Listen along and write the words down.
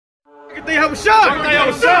They have a shot. They have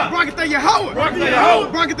a shot. Rocket they Yahweh. Rocket they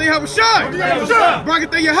Yahweh. Rocket they have a shot.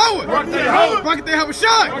 Rocket they Yahweh. Rocket they Yahweh. Rocket they have a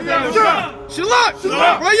shot. Shalak.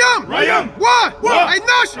 Rayam. Rayam. Why?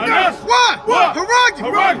 Ainash. Why? Haragi.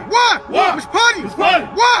 Why? Mishpani.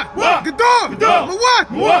 Why? Gador. Mawat.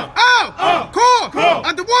 Ow. Kor.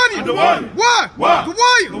 Adawani. Why?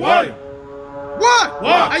 Kawaya. What?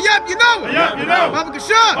 Ayab, you know it. Baba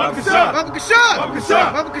Kashab. Baba Kashab.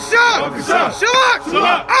 Shalak.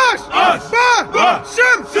 Ash. Ba.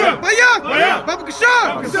 Shem. Bayab. Baba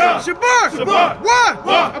Kashab. Shabar. What?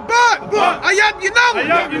 Abad. Ayab, you know it.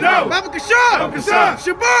 Baba Kashab.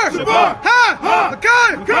 Shabar. Ha.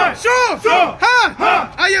 Makan. Shur. Ha.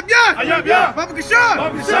 Ayab, ya. Baba Kashab.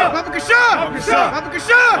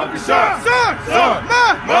 Sar.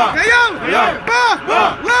 Ma. Gayam. Ba.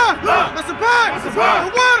 La. Masapai. The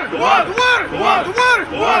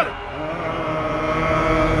water.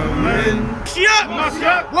 Amen.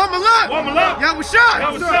 Wamalat. Yahusha.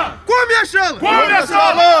 Kwam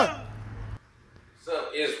Yashala. What's up,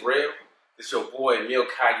 Israel? It's your boy,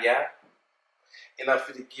 Hannukah. And I'm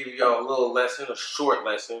finna give y'all a little lesson, a short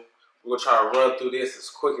lesson. We're gonna try to run through this as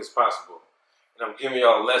quick as possible. And I'm giving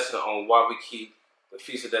y'all a lesson on why we keep the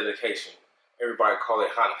Feast of Dedication. Everybody call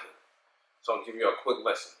it Hanukkah. So I'm giving y'all a quick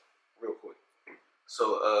lesson, real quick. So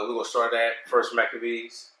we're going to start at 1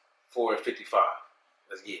 Maccabees 4:55.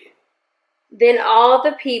 Let's get it. Then all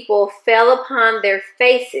the people fell upon their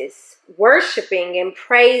faces, worshiping and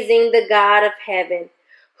praising the God of heaven,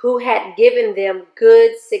 who had given them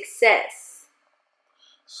good success.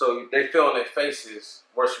 So they fell on their faces,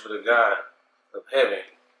 worshiping the God of heaven.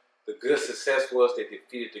 The good success was they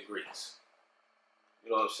defeated the Greeks.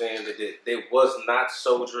 You know what I'm saying? They was not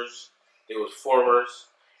soldiers. They was farmers.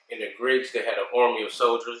 And the Greeks, they had an army of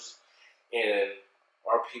soldiers, and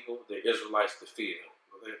our people, the Israelites, defeated them.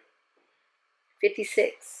 Okay?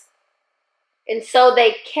 56. And so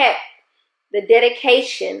they kept the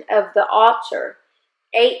dedication of the altar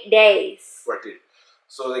 8 days. Right there.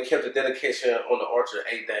 So they kept the dedication on the altar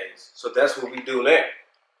 8 days. So that's what we do now.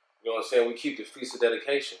 You know what I'm saying? We keep the Feast of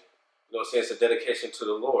Dedication. You know what I'm saying? It's a dedication to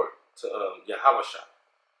the Lord, to Yahweh.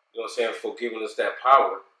 You know what I'm saying? For giving us that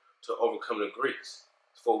power to overcome the Greeks.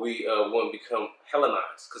 For we wouldn't become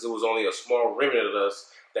Hellenized, because it was only a small remnant of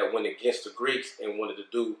us that went against the Greeks and wanted to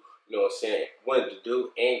do, you know what I'm saying, wanted to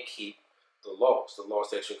do and keep the laws,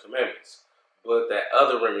 statutes, and commandments. But that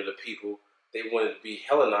other remnant of people, they wanted to be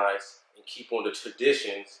Hellenized and keep on the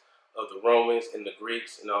traditions of the Romans and the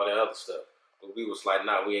Greeks and all that other stuff. But we was like,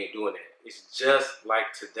 nah, we ain't doing that. It's just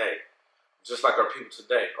like today. Just like our people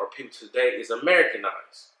today. Our people today is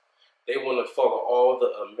Americanized. They want to follow all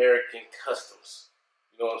the American customs.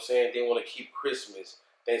 You know what I'm saying? They want to keep Christmas,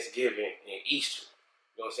 Thanksgiving, and Easter.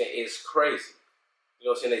 You know what I'm saying? It's crazy. You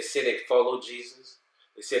know what I'm saying? They say they follow Jesus.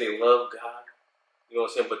 They say they love God. You know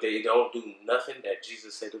what I'm saying? But they don't do nothing that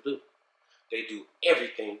Jesus said to do. They do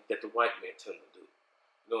everything that the white man tell them to do.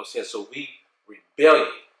 You know what I'm saying? So we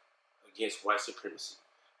rebellion against white supremacy.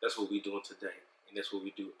 That's what we doing today. And that's what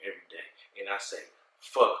we do every day. And I say,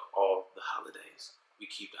 fuck all the holidays. We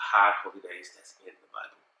keep the high holy days that's in the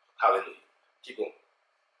Bible. Hallelujah. Keep going.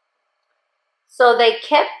 So they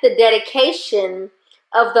kept the dedication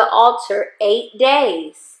of the altar 8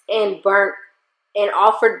 days and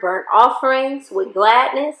offered burnt offerings with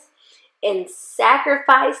gladness and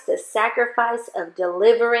sacrificed the sacrifice of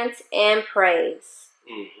deliverance and praise.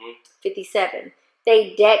 57.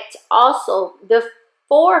 They decked also the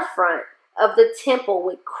forefront of the temple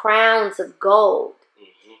with crowns of gold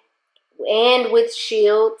and with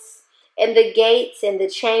shields, and the gates and the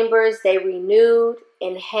chambers they renewed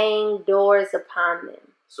and hanged doors upon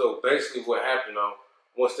them. So basically what happened,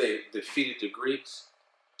 once they defeated the Greeks,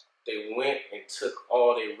 they went and took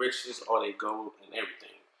all their riches, all their gold, and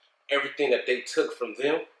everything. Everything that they took from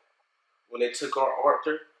them, when they took our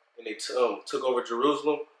altar and they took over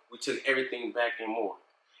Jerusalem, we took everything back and more.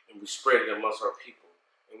 And we spread it amongst our people.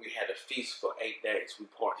 And we had a feast for 8 days. We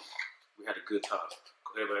partied. We had a good time.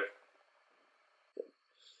 Go ahead, babe.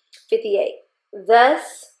 58.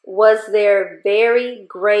 Thus was there very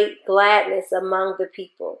great gladness among the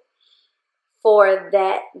people, for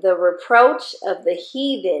that the reproach of the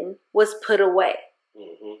heathen was put away.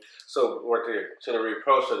 So right there, to the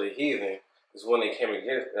reproach of the heathen is when they came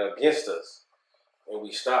against us, and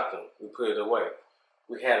we stopped them. We put it away.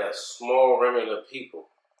 We had a small remnant of people,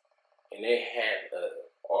 and they had an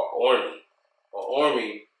army,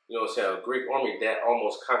 you know what I'm saying, a Greek army that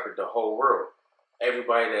almost conquered the whole world.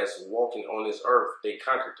 Everybody that's walking on this earth, they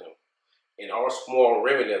conquered them. And our small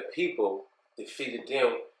remnant of people defeated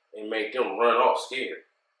them and made them run off scared.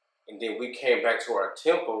 And then we came back to our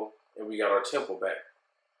temple, and we got our temple back.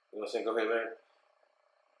 You know what I'm saying? Go ahead, man.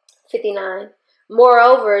 59.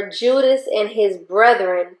 Moreover, Judas and his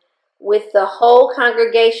brethren, with the whole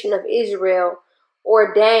congregation of Israel,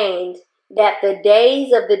 ordained that the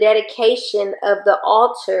days of the dedication of the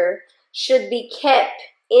altar should be kept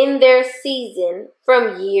in their season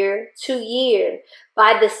from year to year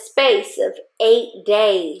by the space of 8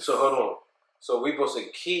 days. So hold on. So we're supposed to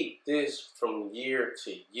keep this from year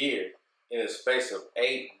to year in a space of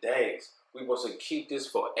 8 days. We're supposed to keep this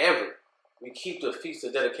forever. We keep the Feast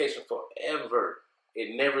of Dedication forever.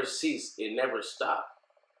 It never ceased. It never stopped.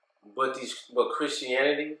 But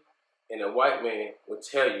Christianity and a white man will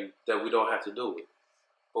tell you that we don't have to do it.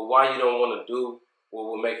 But why you don't want to do what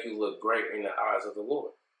will make you look great in the eyes of the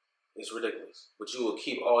Lord? It's ridiculous. But you will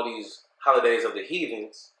keep all these holidays of the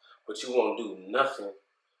heathens, but you won't do nothing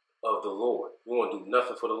of the Lord. You won't do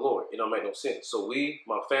nothing for the Lord. It don't make no sense. So we,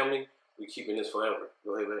 my family, we keeping this forever.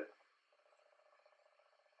 Go ahead, man.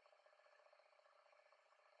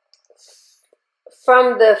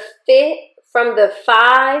 From the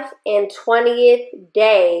 5 and 20th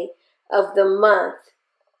day of the month,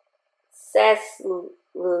 Seslu,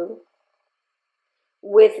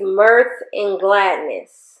 with mirth and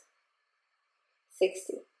gladness.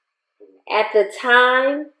 60. At the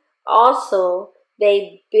time also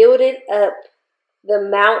they builded up the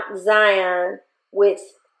Mount Zion with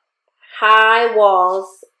high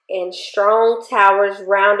walls and strong towers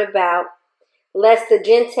round about, lest the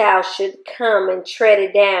Gentiles should come and tread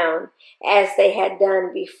it down as they had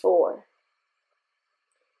done before.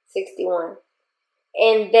 61.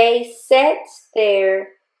 And they set there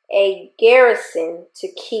a garrison to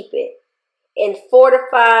keep it, and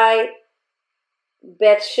fortified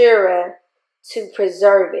Bethshura to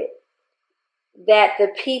preserve it, that the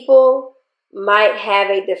people might have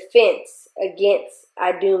a defense against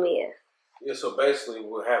Idumea. Yeah, so basically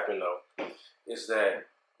what happened though is that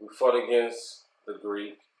we fought against the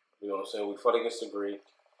Greek, you know what I'm saying? We fought against the Greek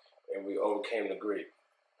and we overcame the Greek.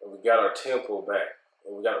 And we got our temple back.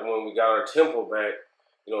 And when we got our temple back,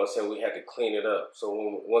 you know what I'm saying, we had to clean it up. So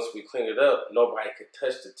once we cleaned it up, nobody could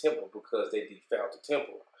touch the temple because they defiled the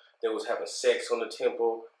temple. They was having sex on the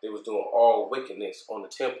temple. They was doing all wickedness on the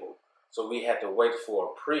temple. So we had to wait for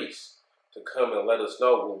a priest to come and let us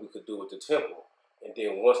know what we could do with the temple. And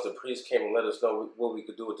then once the priest came and let us know what we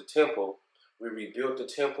could do with the temple, we rebuilt the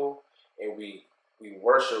temple and we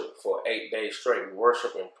worshiped for 8 days straight. We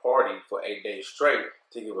worshiped and partied for 8 days straight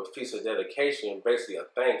to give a feast of dedication, basically a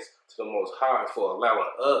thanks to the Most High for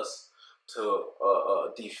allowing us to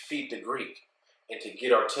defeat the Greek and to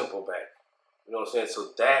get our temple back. You know what I'm saying? So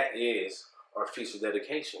that is our feast of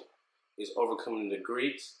dedication. It's overcoming the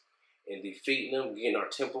Greeks and defeating them, getting our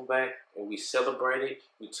temple back, and we celebrated.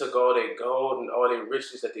 We took all their gold and all their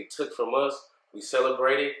riches that they took from us. We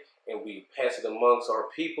celebrated and we passed it amongst our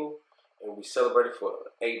people, and we celebrated for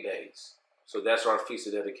 8 days. So that's our feast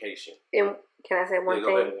of dedication. And can I say one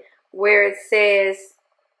thing? Where it says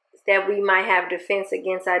that we might have defense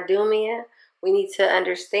against Idumea, we need to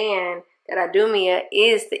understand that Idumea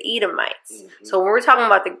is the Edomites. Mm-hmm. So when we're talking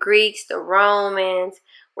about the Greeks, the Romans,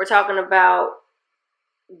 we're talking about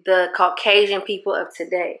the Caucasian people of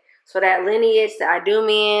today. So that lineage, the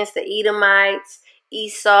Idumeans, the Edomites,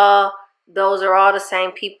 Esau, those are all the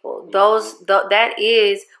same people. That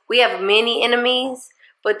is, we have many enemies,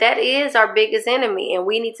 but that is our biggest enemy, and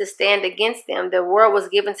we need to stand against them. The world was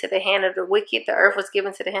given to the hand of the wicked. The earth was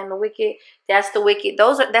given to the hand of the wicked. That's the wicked.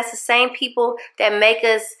 That's the same people that make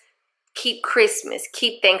us keep Christmas,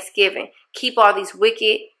 keep Thanksgiving, keep all these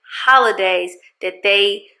wicked holidays that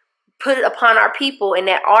they put it upon our people, and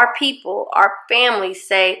that our people, our families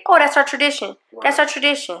say, oh, that's our tradition. Right. That's our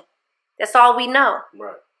tradition. That's all we know.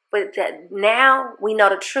 Right. But that now we know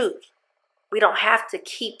the truth. We don't have to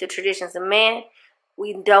keep the traditions of man.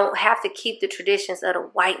 We don't have to keep the traditions of the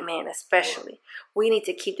white man, especially. Right. We need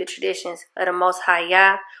to keep the traditions of the Most High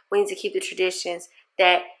Yah. We need to keep the traditions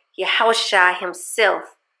that Yahushua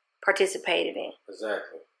himself participated in.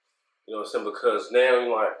 Exactly. You know what I'm saying? Because now, you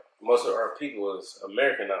know, like, most of our people is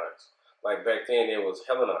Americanized. Like back then, they was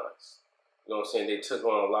Hellenized. You know what I'm saying? They took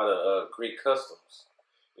on a lot of Greek customs.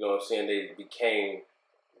 You know what I'm saying? They became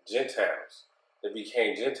Gentiles. They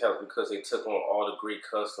became Gentiles because they took on all the Greek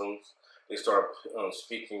customs. They started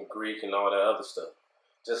speaking Greek and all that other stuff.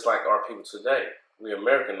 Just like our people today. We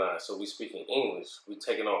Americanized, so we speaking English. We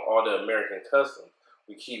taking on all the American customs.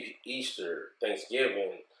 We keep Easter,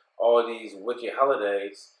 Thanksgiving, all these wicked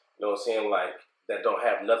holidays, you know what I'm saying, like, that don't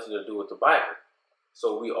have nothing to do with the Bible.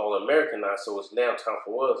 So we all Americanized, so it's now time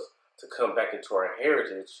for us to come back into our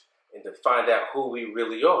heritage and to find out who we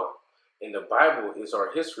really are. And the Bible is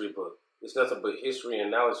our history book. It's nothing but history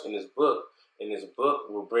and knowledge in this book. And this book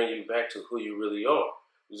will bring you back to who you really are.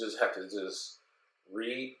 You just have to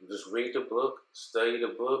read the book, study the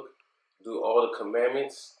book, do all the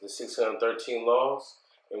commandments, the 613 laws.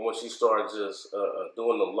 And once you start just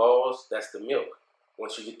doing the laws, that's the milk.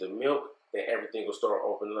 Once you get the milk, then everything will start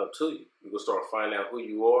opening up to you. You will start finding out who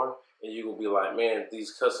you are, and you will be like, man,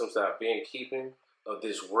 these customs that I've been keeping of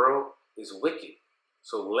this world is wicked.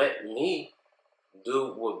 So let me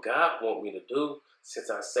do what God wants me to do.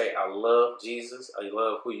 Since I say I love Jesus, I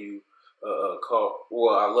love who you call,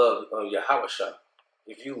 well, I love Yahweh.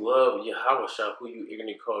 If you love Yahweh, who you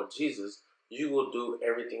ignorantly call Jesus, you will do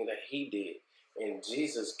everything that he did. And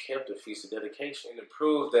Jesus kept the Feast of Dedication. And to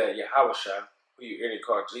prove that Yahweh, who you ignorantly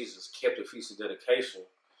call Jesus, kept the Feast of Dedication,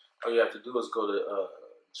 all you have to do is go to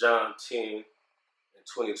John 10 and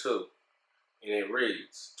 22. And it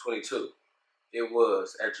reads, 22, it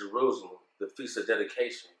was at Jerusalem, the Feast of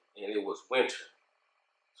Dedication, and it was winter.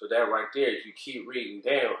 So that right there, if you keep reading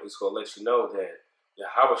down, it's going to let you know that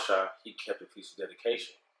Yahweh, he kept the Feast of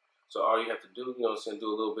Dedication. So all you have to do, you know what I'm saying, do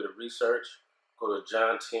a little bit of research, go to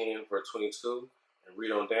John 10, verse 22, and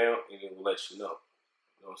read on down, and it will let you know.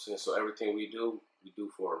 You know what I'm saying? So everything we do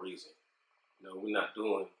for a reason. You know, we're not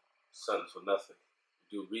doing something for nothing.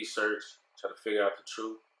 We do research, try to figure out the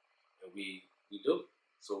truth, and we do.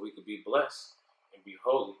 So we could be blessed and be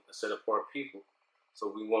holy, a set apart people,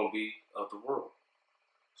 so we won't be of the world.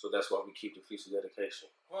 So that's why we keep the Feast of Dedication.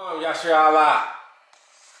 Yashir Allah.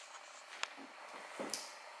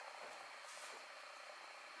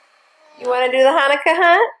 You want to do the Hanukkah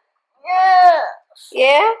hunt?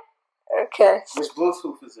 Yeah? Okay. Which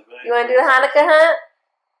Bluetooth is it, man? You want to do the Hanukkah hunt?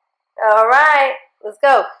 All right. Let's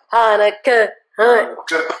go. Hanukkah hunt.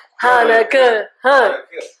 Hanukkah hunt.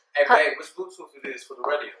 Hey, babe, which Bluetooth it is for the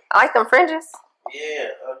radio? I like them fringes. Yeah,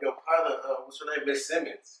 your pilot, what's her name? Miss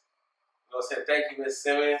Simmons. You know what I'm saying? Thank you, Miss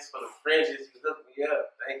Simmons, for the fringes. You hooked me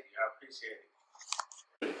up. Thank you. I appreciate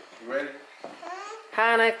it. You ready?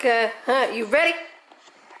 Hanukkah hunt. You ready?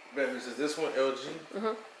 Baby, is this one LG?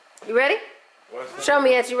 Mm-hmm. You ready? Show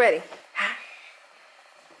me that you ready.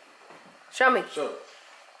 Show me. Show.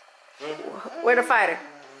 Where the fighter?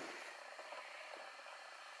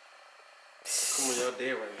 Come on, y'all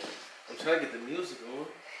there right now. I'm trying to get the music on.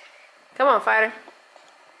 Come on, fighter.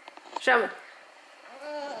 Show me.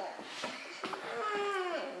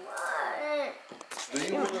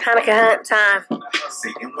 Hanukkah hunt time.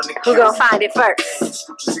 Who gonna find it first?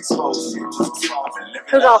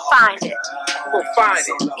 Who gonna find it? Who gonna find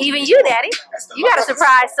it? Even you, Daddy. You got a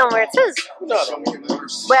surprise somewhere too. No, I don't care.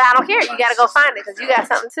 But I don't care. You gotta go find it because you got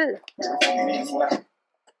something too.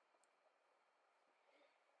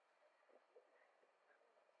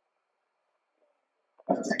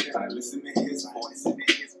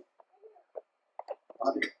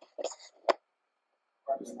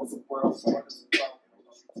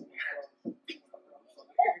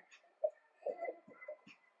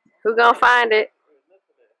 Who gonna find it?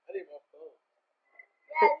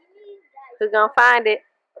 Who gonna find it?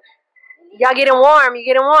 Y'all getting warm. You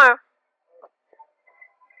getting warm.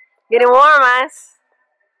 Getting warm, guys.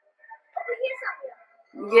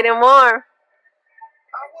 Getting warm.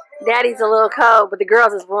 Daddy's a little cold, but the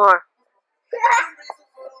girls is warm.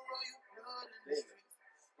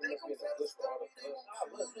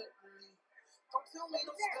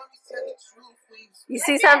 You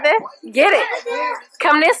see something? Get it.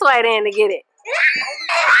 Come this way then to get it.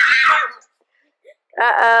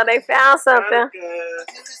 Uh-oh, they found something.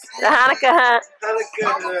 The Hanukkah hunt.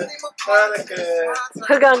 Hanukkah.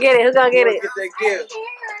 Who gonna get it? Who gonna get it? Get that gift.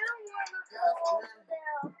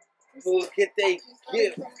 Who get that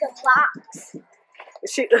gift?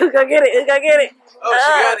 Who gonna get it? Who gonna get it?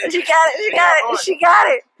 Oh, she got it. She got it. She got it. She got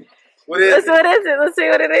it. What is What is it? Let's see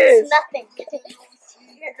what it is. Nothing.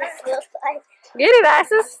 Get it,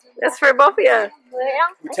 Isis. That's for both of you.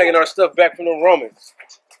 We're taking our stuff back from the Romans.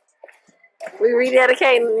 We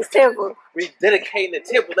rededicating this temple. Rededicating the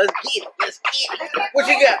temple. Let's get it. Let's get it. What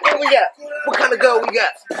you got? What we got? What kind of gold we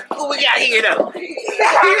got? What we got here, though? What we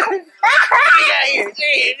got here?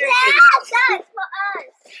 That's for us.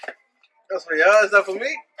 That's for y'all. That's not for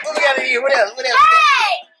me. What we got in here? What else? What else?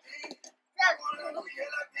 Hey!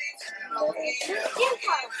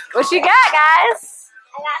 What you got, guys?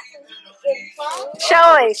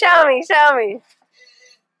 Show me, show me, show me.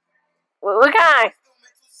 What kind?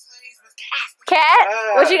 Cat?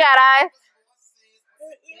 What you got, Eye?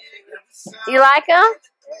 You like them?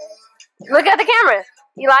 Look at the camera.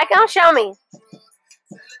 You like them? Show me.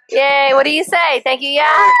 Yay, what do you say? Thank you, yeah?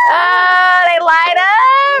 Oh, they light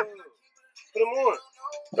up. Put them on.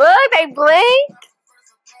 Look, they blink.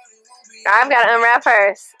 I've got to unwrap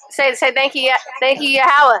hers. Say thank you,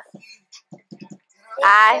 Yahweh.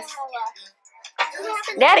 Eyes.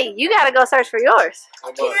 Daddy, you gotta go search for yours.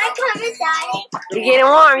 Can I come with Daddy? You getting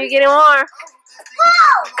warm, you getting warm.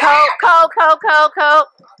 Cold, cold, cold, cold, cold.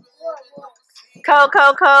 Cold,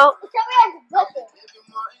 cold, cold.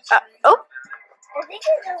 Oh.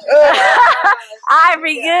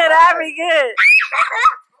 Ivory good, Ivory good.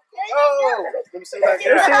 Oh, let me see what I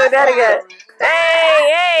got. Let's see what Daddy got.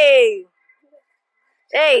 Hey, hey.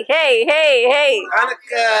 Hey, hey, hey, hey.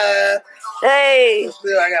 Hannukah. Hey. Let's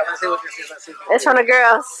see what I got. Let's see what this is. Let's see what That's from the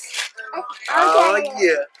girls. Oh,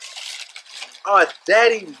 yeah. Oh,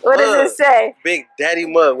 Daddy Mug. What does it say? Big Daddy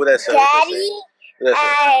Mug. What that say? Daddy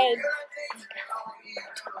and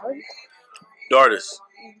Dartis.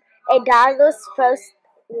 a dog's first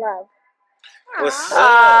love. What's up?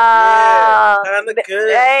 Yeah. Hannukah.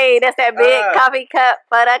 Hey, that's that big coffee cup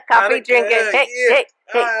for the coffee Hannukah, drinker. Hey, yeah. hey,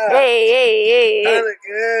 hey, hey, hey, hey,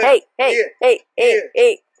 Hannukah. hey, hey, Yeah. hey, hey, Yeah.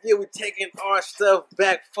 hey. Yeah, we're taking our stuff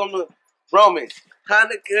back from the Romans.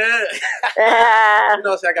 Hannukah. You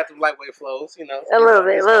know, so I got them lightweight flows, you know. A little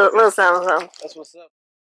bit, little something, something. That's what's up.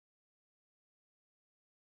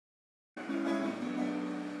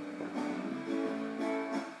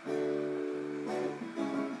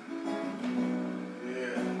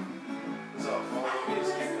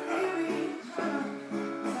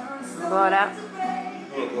 Blow it out. You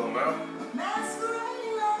want to blow them out?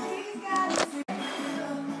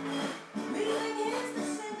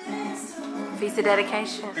 Feast of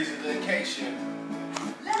dedication. Piece of dedication.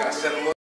 Got 7 more.